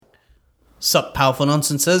Sup, Powerful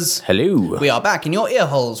Nonsenses. Hello. We are back in your ear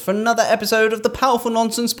holes for another episode of the Powerful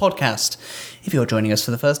Nonsense podcast. If you're joining us for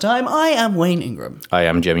the first time, I am Wayne Ingram. I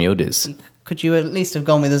am Jem Yildiz. Could you at least have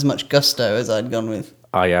gone with as much gusto as I'd gone with?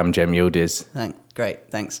 I am Jem Yildiz. Great,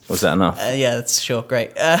 thanks. Was that enough? Yeah, that's sure,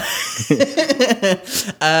 great.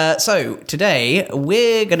 So, today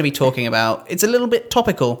we're going to be talking about, it's a little bit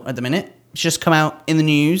topical at the minute. It's just come out in the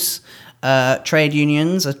news. Trade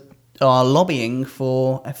unions are lobbying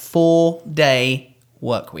for a 4-day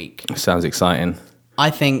work week. Sounds exciting. I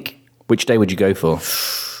think... Which day would you go for?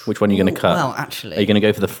 Which one are you going to cut? Well, actually... Are you going to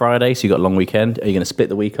go for the Friday, so you got a long weekend? Are you going to split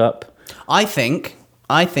the week up? I think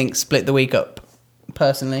split the week up,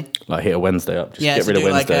 personally. Like hit a Wednesday up, just Yeah, get rid of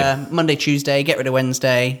Wednesday. Like Monday, Tuesday, get rid of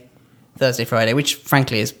Wednesday, Thursday, Friday, which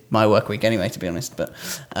frankly is my work week anyway, to be honest. But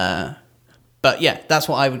yeah, that's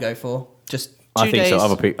what I would go for. Just 2 I think days.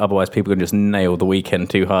 so. Otherwise, people can just nail the weekend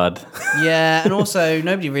too hard. Yeah, and also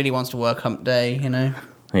nobody really wants to work hump day, you know.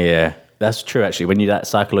 Yeah, that's true. Actually, when you're that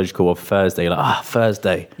psychological of Thursday, you're like,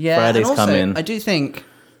 Thursday. Yeah, Friday's and also, coming. I do think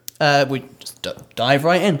we just dive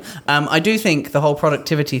right in. I do think the whole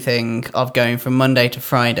productivity thing of going from Monday to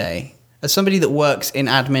Friday, as somebody that works in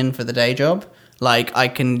admin for the day job, like I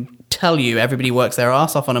can tell you, everybody works their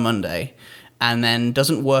ass off on a Monday. And then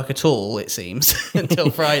doesn't work at all, it seems,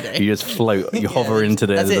 until Friday. You just float, you hover into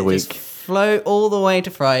the end of the week. Just float all the way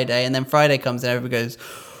to Friday, and then Friday comes and everybody goes,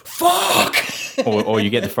 fuck! or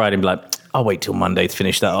you get to Friday and be like, I'll wait till Monday to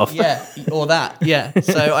finish that off. Yeah, or that, yeah.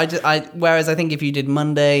 So whereas I think if you did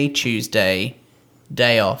Monday, Tuesday,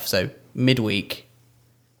 day off, so midweek,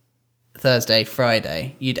 Thursday,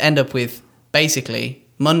 Friday, you'd end up with basically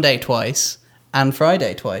Monday twice and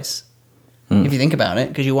Friday twice. If you think about it,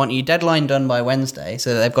 because you want your deadline done by Wednesday,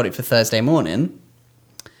 so that they've got it for Thursday morning,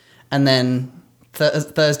 and then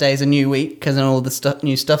Thursday is a new week because then all the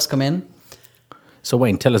new stuff's come in. So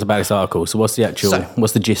Wayne, tell us about this article. So what's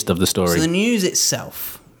the gist of the story? So the news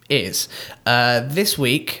itself is this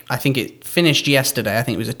week, I think it finished yesterday, I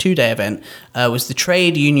think it was a 2-day event, was the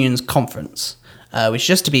Trade Unions Conference. Which,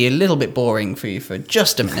 just to be a little bit boring for you for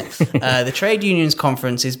just a minute, the Trade Unions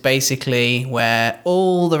Conference is basically where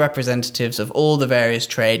all the representatives of all the various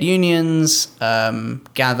trade unions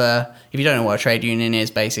gather. If you don't know what a trade union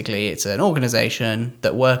is, basically it's an organisation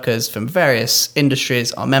that workers from various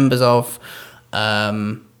industries are members of,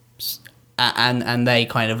 and they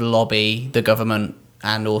kind of lobby the government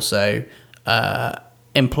and also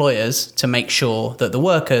employers to make sure that the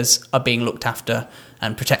workers are being looked after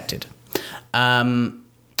and protected.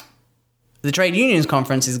 The Trade Unions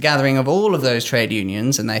Conference is a gathering of all of those trade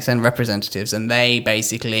unions, and they send representatives, and they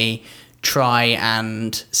basically try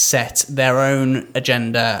and set their own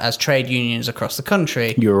agenda as trade unions across the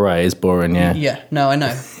country. You're right, it's boring, yeah. Yeah, no, I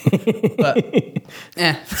know. But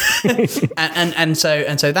yeah. and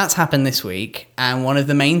so that's happened this week, and one of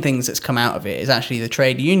the main things that's come out of it is actually the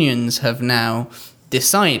trade unions have now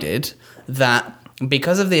decided that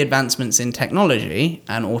because of the advancements in technology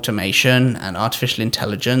and automation and artificial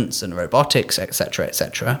intelligence and robotics,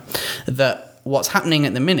 etc., that what's happening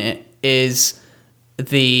at the minute is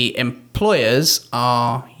the employers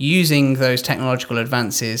are using those technological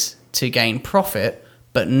advances to gain profit,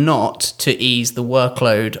 but not to ease the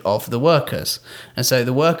workload of the workers. And so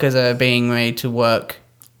the workers are being made to work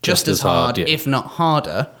just as hard, yeah, if not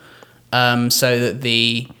harder, so that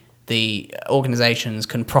the organisations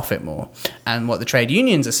can profit more. And what the trade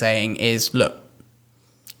unions are saying is, look,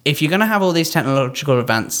 if you're going to have all these technological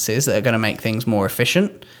advances that are going to make things more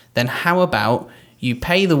efficient, then how about you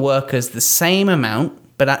pay the workers the same amount,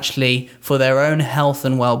 but actually for their own health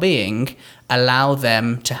and well-being, allow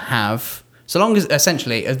them to have, so long as,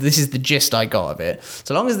 essentially, this is the gist I got of it,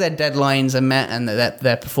 so long as their deadlines are met and that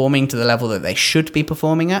they're performing to the level that they should be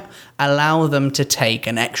performing at, allow them to take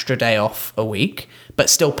an extra day off a week, but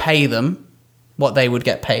still pay them what they would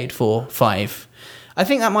get paid for 5. I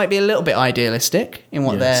think that might be a little bit idealistic in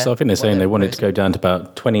what they're... So I think they're saying they want it to go down to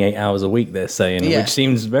about 28 hours a week, they're saying, which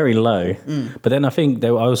seems very low. But then I think they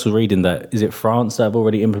were also reading that, is it France that have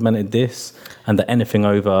already implemented this? And that anything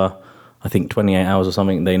over, I think, 28 hours or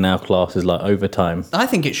something, they now class as like overtime. I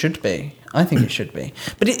think it should be.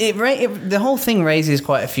 But the whole thing raises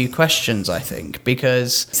quite a few questions, I think,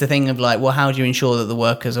 because it's the thing of like, well, how do you ensure that the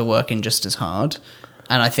workers are working just as hard?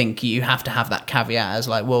 And I think you have to have that caveat as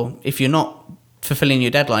like, well, if you're not fulfilling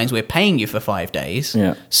your deadlines, we're paying you for 5 days.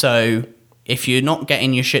 Yeah. So if you're not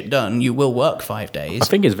getting your shit done, you will work 5 days. I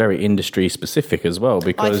think it's very industry specific as well,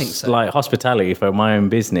 because I think so. Like hospitality, for my own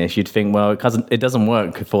business, you'd think, well, it doesn't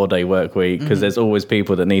work a 4-day work week because there's always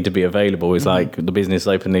people that need to be available. It's like the business is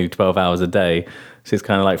open nearly 12 hours a day. So it's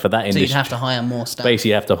kind of like for that industry. So you'd have to hire more staff. Basically,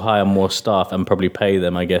 you have to hire more staff and probably pay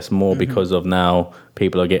them, I guess, more because of now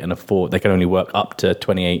people are getting they can only work up to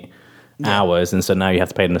 28 hours, and so now you have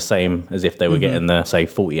to pay them the same as if they were getting the, say,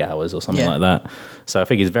 40 hours or something like that. So I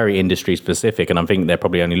think it's very industry specific, and I think they're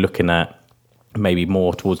probably only looking at maybe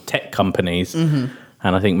more towards tech companies, and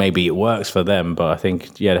I think maybe it works for them, but I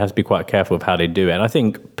think, they have to be quite careful with how they do it. And I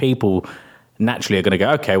think people naturally are going to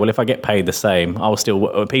go, okay, well, if I get paid the same, I'll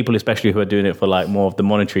still, people especially who are doing it for like more of the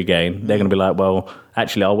monetary gain, they're going to be like, well,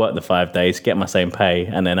 actually, I'll work the 5 days, get my same pay,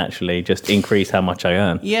 and then actually just increase how much I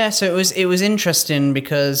earn. Yeah, so it was interesting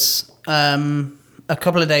because a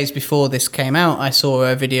couple of days before this came out, I saw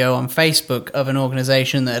a video on Facebook of an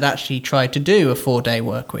organisation that had actually tried to do a 4-day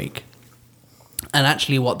work week. And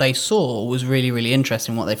actually what they saw was really, really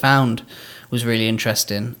interesting. What they found was really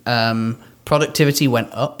interesting. Productivity went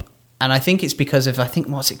up. And I think it's because of,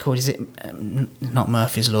 what's it called? Is it not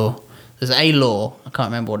Murphy's Law? There's a law. I can't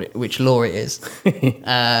remember which law it is.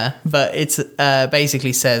 But it's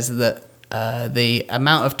basically says that the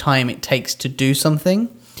amount of time it takes to do something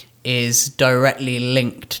is directly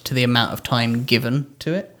linked to the amount of time given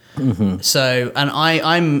to it. So, and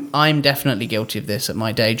I'm definitely guilty of this at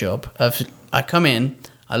my day job. I come in,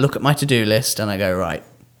 I look at my to-do list, and I go, right,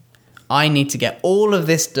 I need to get all of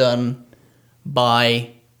this done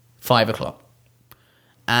by 5 o'clock.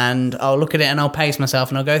 And I'll look at it and I'll pace myself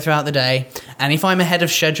and I'll go throughout the day. And if I'm ahead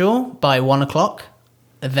of schedule by 1 o'clock,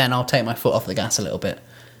 then I'll take my foot off the gas a little bit.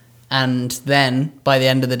 And then by the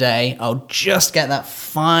end of the day, I'll just get that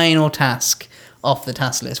final task off the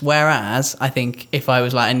task list. Whereas I think if I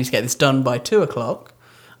was like, I need to get this done by 2 o'clock,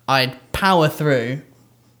 I'd power through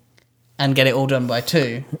and get it all done by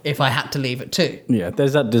 2 if I had to leave at 2. Yeah,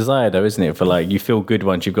 there's that desire though, isn't it? For like, you feel good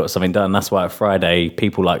once you've got something done. That's why at Friday,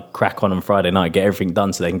 people like crack on Friday night, get everything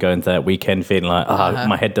done so they can go into that weekend feeling like,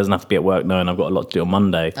 my head doesn't have to be at work knowing I've got a lot to do on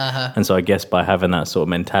Monday. And so I guess by having that sort of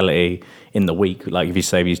mentality in the week, like if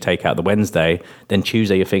you take out the Wednesday, then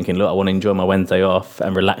Tuesday you're thinking, look, I want to enjoy my Wednesday off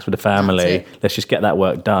and relax with the family. Let's just get that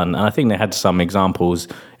work done. And I think they had some examples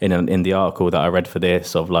in the article that I read for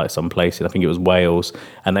this of like some places, I think it was Wales,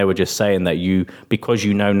 and they were just saying that because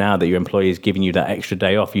you know now that your employee is giving you that extra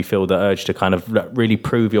day off, you feel the urge to kind of really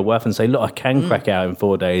prove your worth and say, look, I can crack out in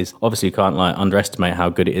 4 days. Obviously, you can't like underestimate how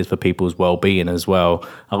good it is for people's well-being as well.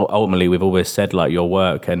 Ultimately, we've always said like your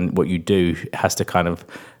work and what you do has to kind of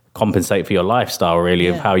compensate for your lifestyle really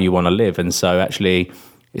of how you want to live. And so actually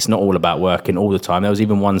it's not all about working all the time. There was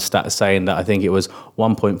even one stat saying that I think it was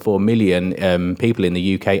 1.4 million people in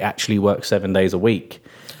the UK actually work 7 days a week.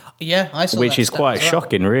 Yeah, I saw which that is quite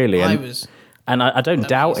shocking really. And I don't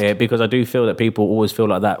doubt it, because I do feel that people always feel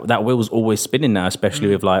like that wheel's always spinning now, especially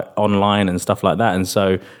with like online and stuff like that. And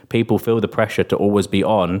so people feel the pressure to always be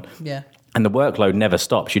on. Yeah. And the workload never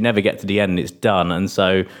stops. You never get to the end, it's done. And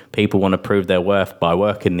so people want to prove their worth by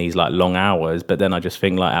working these like long hours. But then I just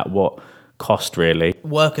think like, at what cost really?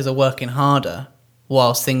 Workers are working harder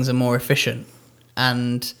whilst things are more efficient.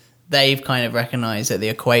 And they've kind of recognised that the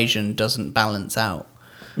equation doesn't balance out.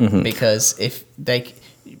 Because if they...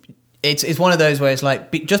 It's one of those where it's like,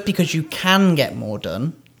 just because you can get more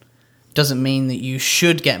done doesn't mean that you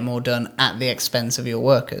should get more done at the expense of your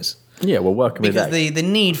workers. Yeah, well, working with that. Because the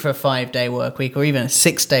need for a 5-day work week or even a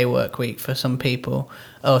 6-day work week for some people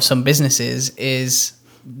or some businesses is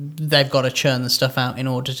they've got to churn the stuff out in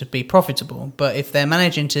order to be profitable. But if they're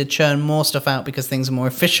managing to churn more stuff out because things are more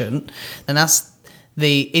efficient, then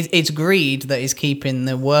it's greed that is keeping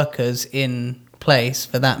the workers in place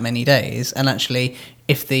for that many days. And actually,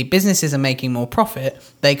 if the businesses are making more profit,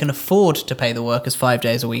 they can afford to pay the workers 5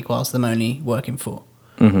 days a week whilst they're only working 4,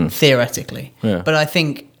 theoretically. Yeah. But I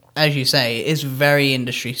think, as you say, it is very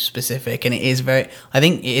industry specific, and I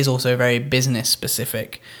think it is also very business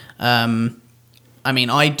specific. I mean,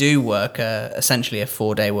 I do work essentially a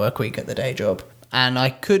 4-day work week at the day job, and I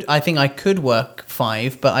think I could work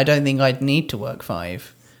 5, but I don't think I'd need to work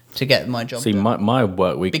 5 to get my job done. my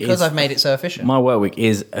work week because I've made it so efficient. My work week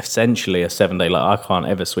is essentially a 7-day. Like, I can't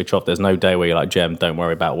ever switch off. There's no day where you're like, Jem, don't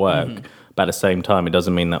worry about work. But at the same time, it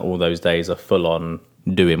doesn't mean that all those days are full on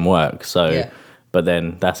doing work. So, but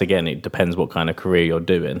then that's, again, it depends what kind of career you're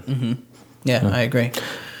doing. Yeah, I agree.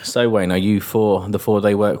 So, Wayne, are you for the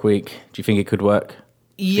 4-day work week? Do you think it could work?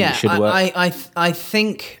 Yeah, I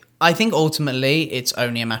think ultimately it's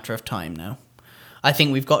only a matter of time now. I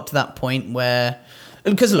think we've got to that point where...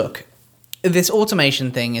 Because look, this automation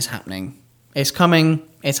thing is happening. It's coming.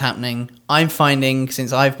 It's happening. I'm finding,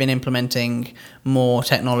 since I've been implementing more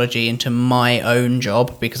technology into my own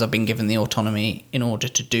job, because I've been given the autonomy in order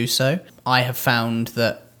to do so, I have found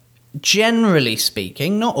that, generally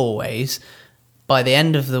speaking, not always, by the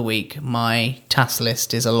end of the week, my task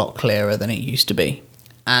list is a lot clearer than it used to be.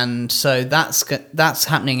 And so that's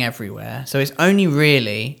happening everywhere. So it's only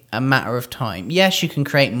really a matter of time. Yes, you can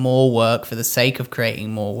create more work for the sake of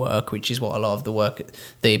creating more work, which is what a lot of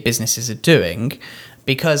the businesses are doing.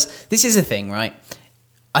 Because this is the thing, right?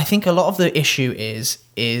 I think a lot of the issue is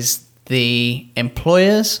the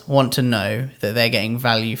employers want to know that they're getting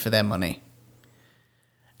value for their money.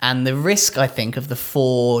 And the risk, I think, of the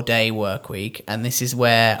 4-day work week, and this is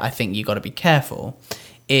where I think you've got to be careful,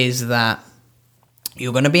 is that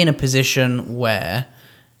you're going to be in a position where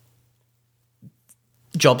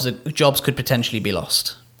jobs could potentially be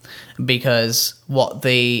lost. Because what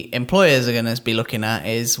the employers are going to be looking at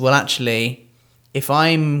is, well, actually, if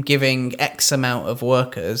I'm giving X amount of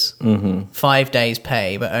workers 5 days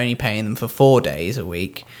pay, but only paying them for 4 days a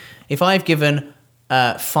week, if I've given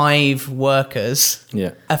 5 workers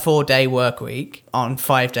a 4-day work week on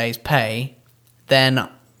 5 days pay, then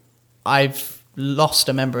I've lost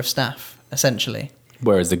a member of staff, essentially.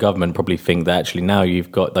 Whereas the government probably think that actually now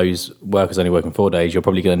you've got those workers only working 4 days, you're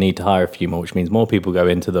probably going to need to hire a few more, which means more people go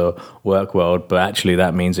into the work world, but actually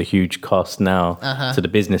that means a huge cost now to the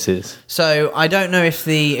businesses. So I don't know if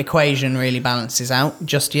the equation really balances out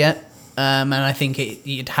just yet. And I think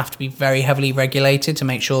you'd have to be very heavily regulated to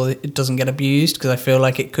make sure that it doesn't get abused, because I feel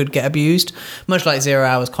like it could get abused, much like 0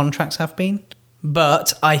 hours contracts have been.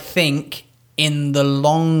 But I think in the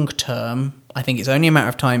long term, I think it's only a matter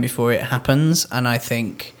of time before it happens. And I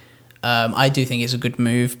think, I do think it's a good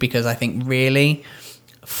move, because I think really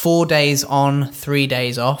 4 days on, 3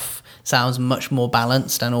 days off sounds much more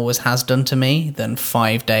balanced and always has done to me than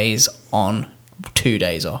 5 days on, 2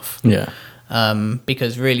 days off. Yeah.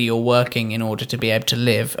 Because really you're working in order to be able to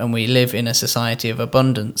live, and we live in a society of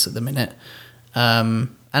abundance at the minute. And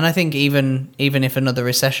I think even if another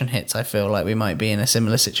recession hits, I feel like we might be in a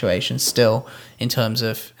similar situation still in terms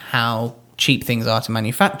of how cheap things are to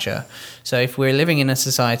manufacture. So if we're living in a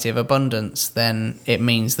society of abundance, then it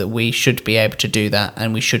means that we should be able to do that,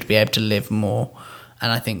 and we should be able to live more.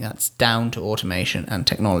 And I think that's down to automation and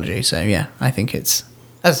technology. So yeah, I think it's,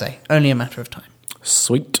 as I say, only a matter of time.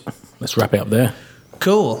 Sweet. Let's wrap it up there.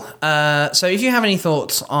 Cool. So if you have any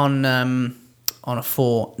thoughts on a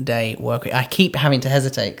 4-day work week, I keep having to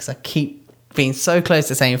hesitate because I keep being so close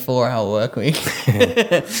to saying 4-hour work week.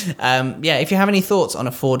 If you have any thoughts on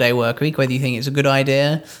a 4-day work week, whether you think it's a good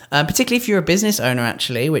idea, particularly if you're a business owner,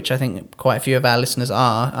 actually, which I think quite a few of our listeners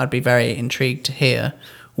are, I'd be very intrigued to hear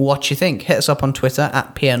what you think. Hit us up on Twitter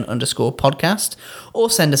at @PN_podcast, or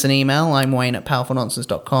send us an email. I'm Wayne at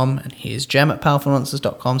powerfulnonsense.com, and here's Jem at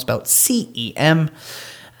powerfulnonsense.com, spelled CEM,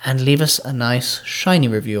 and leave us a nice shiny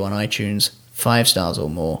review on iTunes. 5 stars or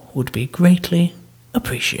more would be greatly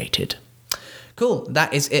appreciated. Cool,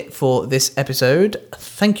 that is it for this episode.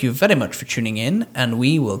 Thank you very much for tuning in, and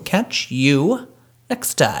we will catch you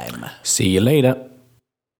next time. See you later.